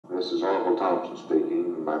This is Uncle Thompson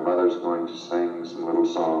speaking. My mother's going to sing some little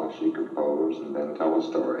songs she composed and then tell a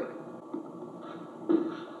story.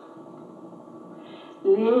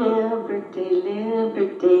 Liberty,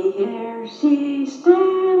 liberty, here she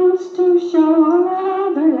stands to show all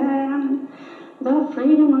other land the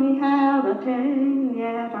freedom we have attained,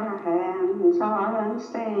 yet our hands are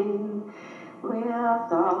unstained.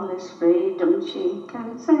 With all this freedom she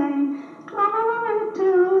can sing, glory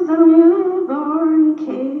to the newborn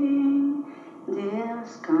King.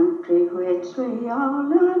 This country which we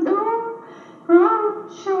all adore, from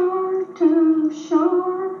shore to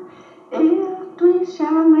shore, it we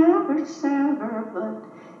shall never sever, but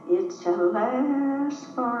it shall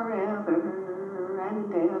last forever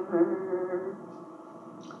and ever.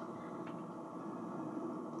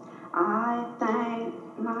 I thank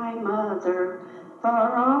my mother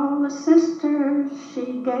for all the sisters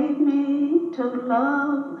she gave me to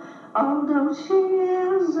love, although she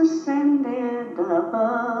is ascended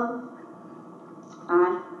above.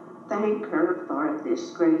 I thank her for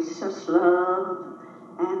this gracious love,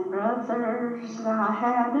 and brothers I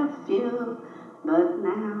had a few, but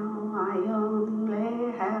now I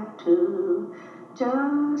only have two.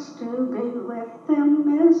 Just to be with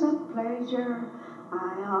them is a pleasure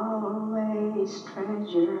I always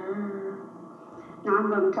treasure. Now I'm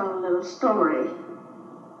going to tell a little story.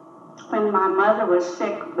 When my mother was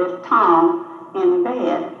sick with Tom in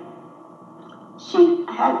bed, she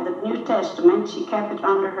had the New Testament. She kept it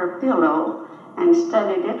under her pillow and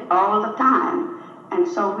studied it all the time. And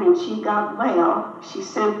so when she got well, she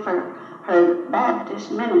sent for her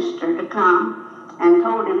Baptist minister to come and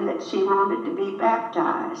told him that she wanted to be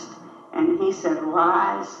baptized. And he said,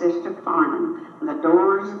 "Why, Sister Farnham, the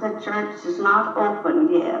doors of the church is not open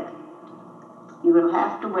yet. You will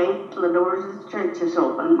have to wait till the doors of the church is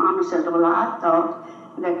open." Mama said, "Well, I thought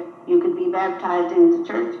that you could be baptized in the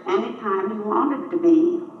church anytime you wanted to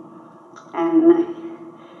be." And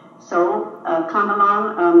so come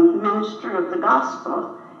along a minister of the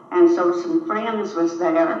gospel, and so some friends was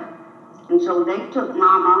there, and so they took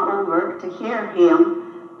Mama over to hear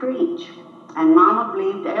him preach. And Mama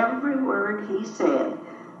believed every word he said.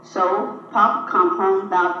 So Papa come home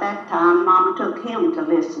about that time. Mama took him to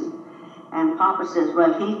listen. And Papa says,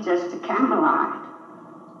 "Well, he's just a Campbellite."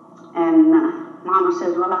 And Mama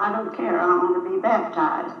says, "Well, I don't care. I want to be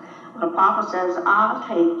baptized." Well, Papa says, "I'll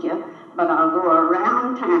take you, but I'll go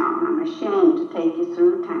around town. I'm ashamed to take you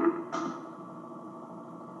through town."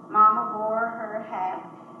 Mama wore her hat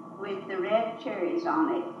with the red cherries on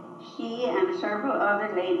it. She and several other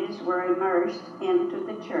ladies were immersed into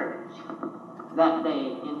the church. That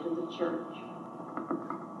day, into the church.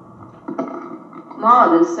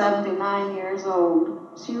 Maude is 79 years old.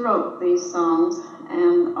 She wrote these songs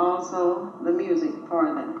and also the music for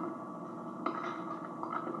them.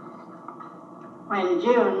 When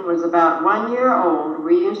June was about 1 year old,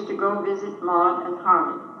 we used to go visit Maude and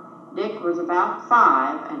Harley. Dick was about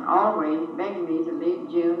 5 and always begged me to leave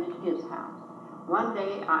June at his house. One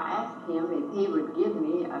day I asked him if he would give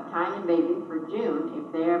me a tiny baby for June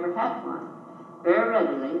if they ever had one. Very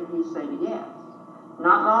readily he said yes.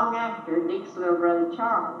 Not long after, Dick's little brother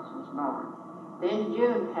Charles was born. Then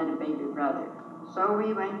June had a baby brother. So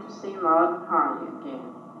we went to see Maude and Harley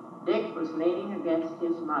again. Dick was leaning against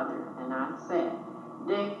his mother, and I said,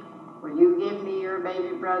 "Dick, will you give me your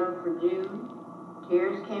baby brother for June?"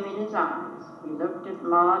 Tears came in his eyes. He looked at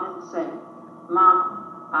Maude and said, "Mama,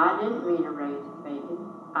 I didn't mean to raise a baby.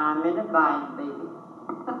 I meant to buy a baby."